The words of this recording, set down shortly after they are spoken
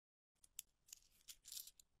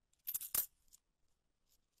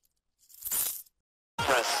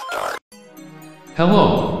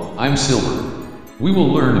Hello, I'm Silver. We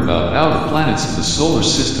will learn about outer planets of the solar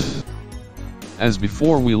system. As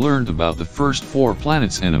before we learned about the first 4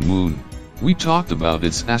 planets and a moon, we talked about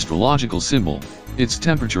its astrological symbol, its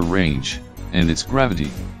temperature range, and its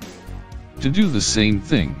gravity. To do the same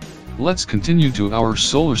thing, let's continue to our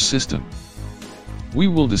solar system. We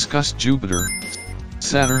will discuss Jupiter,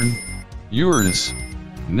 Saturn, Uranus,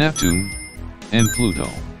 Neptune, and Pluto.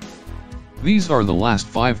 These are the last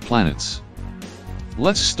 5 planets.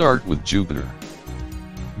 Let's start with Jupiter.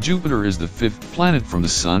 Jupiter is the 5th planet from the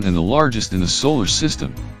Sun and the largest in the solar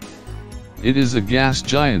system. It is a gas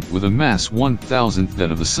giant with a mass 1,000th that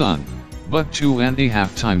of the Sun, but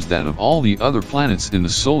 2.5 times that of all the other planets in the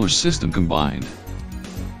solar system combined.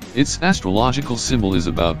 Its astrological symbol is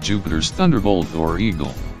about Jupiter's thunderbolt or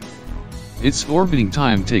eagle. Its orbiting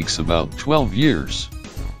time takes about 12 years.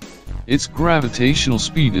 Its gravitational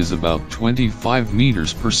speed is about 25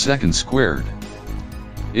 meters per second squared.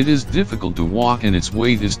 It is difficult to walk and its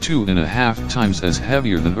weight is 2.5 times as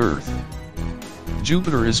heavier than Earth.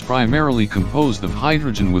 Jupiter is primarily composed of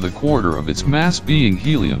hydrogen with a quarter of its mass being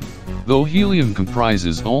helium, though helium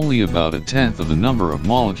comprises only about 1/10 of the number of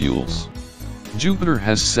molecules. Jupiter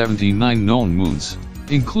has 79 known moons,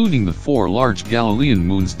 including the 4 large Galilean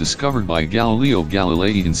moons discovered by Galileo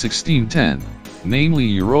Galilei in 1610, namely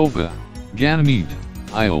Europa, Ganymede,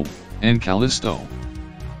 Io, and Callisto.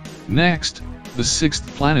 Next, the 6th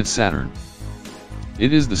planet Saturn.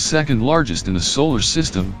 It is the 2nd largest in the solar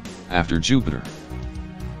system, after Jupiter.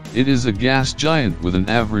 It is a gas giant with an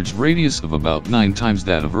average radius of about 9 times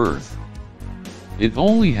that of Earth. It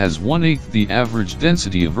only has 1/8 the average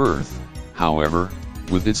density of Earth, however,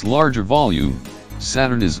 with its larger volume,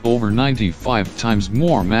 Saturn is over 95 times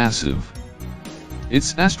more massive.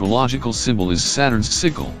 Its astrological symbol is Saturn's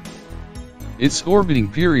sickle. Its orbiting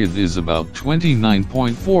period is about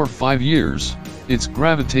 29.45 years, its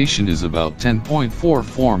gravitation is about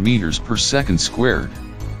 10.44 meters per second squared.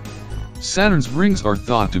 Saturn's rings are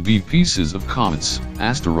thought to be pieces of comets,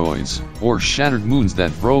 asteroids, or shattered moons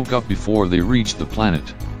that broke up before they reached the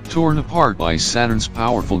planet, torn apart by Saturn's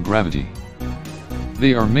powerful gravity.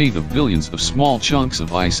 They are made of billions of small chunks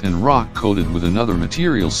of ice and rock coated with another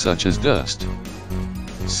material such as dust.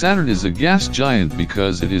 Saturn is a gas giant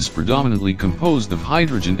because it is predominantly composed of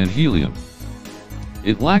hydrogen and helium.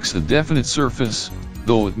 It lacks a definite surface,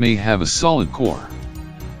 though it may have a solid core.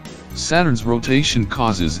 Saturn's rotation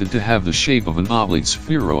causes it to have the shape of an oblate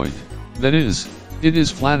spheroid, that is, it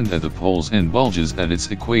is flattened at the poles and bulges at its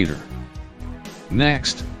equator.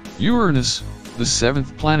 Next, Uranus, the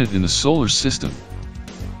 7th planet in the solar system.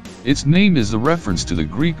 Its name is a reference to the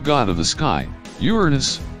Greek god of the sky,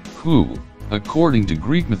 Uranus, who, according to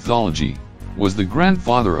Greek mythology, was the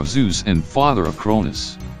grandfather of Zeus and father of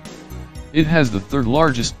Cronus. It has the 3rd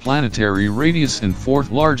largest planetary radius and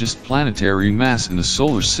 4th largest planetary mass in the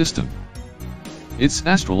solar system. Its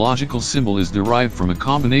astrological symbol is derived from a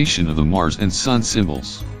combination of the Mars and Sun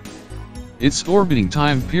symbols. Its orbiting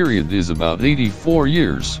time period is about 84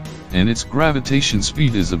 years, and its gravitation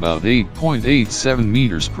speed is about 8.87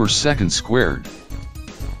 meters per second squared.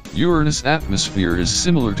 Uranus' atmosphere is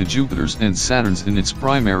similar to Jupiter's and Saturn's in its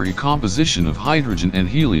primary composition of hydrogen and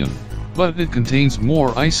helium, but it contains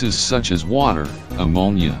more ices such as water,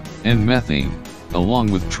 ammonia, and methane,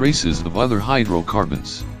 along with traces of other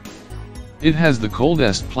hydrocarbons. It has the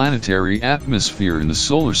coldest planetary atmosphere in the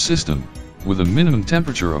solar system, with a minimum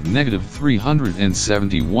temperature of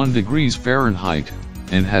 -371 degrees Fahrenheit,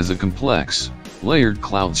 and has a complex, layered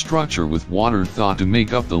cloud structure with water thought to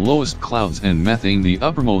make up the lowest clouds and methane the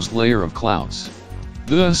uppermost layer of clouds.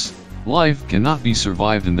 Thus, life cannot be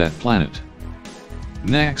survived in that planet.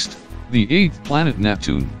 Next, the 8th planet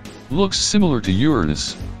Neptune, looks similar to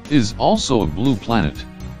Uranus, is also a blue planet.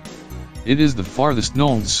 It is the farthest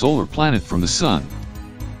known solar planet from the Sun.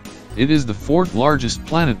 It is the 4th largest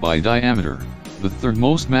planet by diameter, the 3rd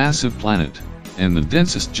most massive planet, and the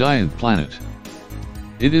densest giant planet.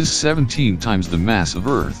 It is 17 times the mass of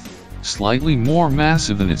Earth, slightly more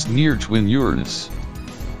massive than its near twin Uranus.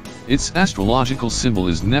 Its astrological symbol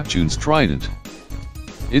is Neptune's trident.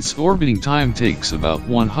 Its orbiting time takes about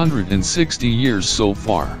 160 years so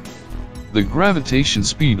far. The gravitation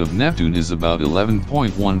speed of Neptune is about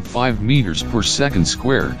 11.15 meters per second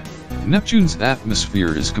squared. Neptune's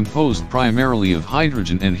atmosphere is composed primarily of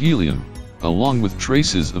hydrogen and helium, along with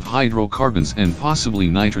traces of hydrocarbons and possibly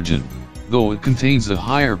nitrogen, though it contains a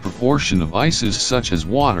higher proportion of ices such as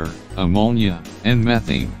water, ammonia, and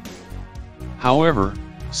methane. However,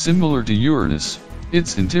 similar to Uranus,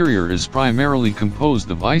 its interior is primarily composed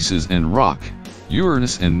of ices and rock.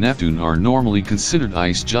 Uranus and Neptune are normally considered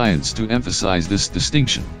ice giants to emphasize this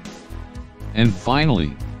distinction. And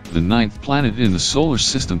finally, the 9th planet in the solar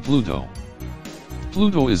system, Pluto.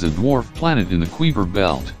 Pluto is a dwarf planet in the Kuiper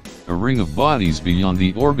belt, a ring of bodies beyond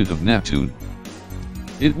the orbit of Neptune.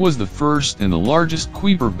 It was the first and the largest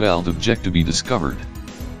Kuiper belt object to be discovered.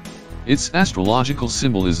 Its astrological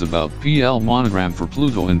symbol is about PL monogram for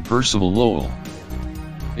Pluto and Percival Lowell.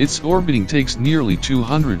 Its orbiting takes nearly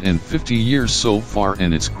 250 years so far,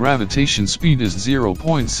 and its gravitation speed is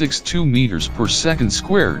 0.62 meters per second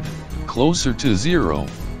squared, closer to zero,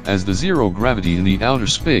 as the zero gravity in the outer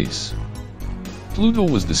space. Pluto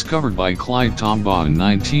was discovered by Clyde Tombaugh in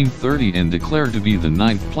 1930 and declared to be the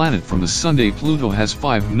 9th planet from the Sun. Pluto has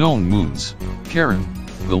 5 known moons: Charon,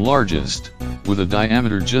 the largest, with a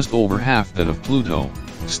diameter just over half that of Pluto,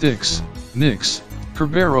 Styx, Nix,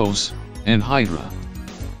 Kerberos, and Hydra.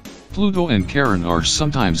 Pluto and Charon are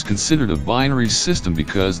sometimes considered a binary system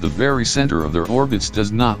because the very center of their orbits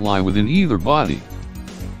does not lie within either body.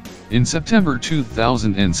 In September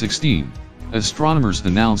 2016, astronomers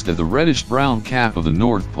announced that the reddish-brown cap of the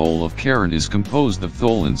North Pole of Charon is composed of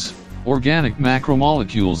tholins, organic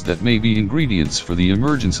macromolecules that may be ingredients for the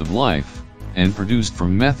emergence of life, and produced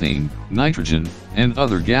from methane, nitrogen, and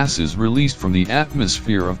other gases released from the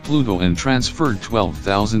atmosphere of Pluto and transferred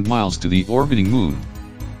 12,000 miles to the orbiting moon.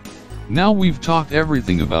 Now we've talked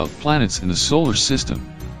everything about planets in the solar system.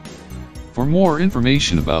 For more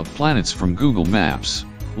information about planets from Google Maps,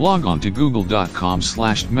 log on to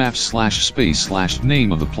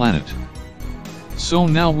google.com/maps/space/name of the planet. So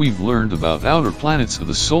now we've learned about outer planets of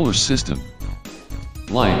the solar system.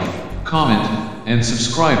 Like, comment, and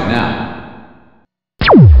subscribe now.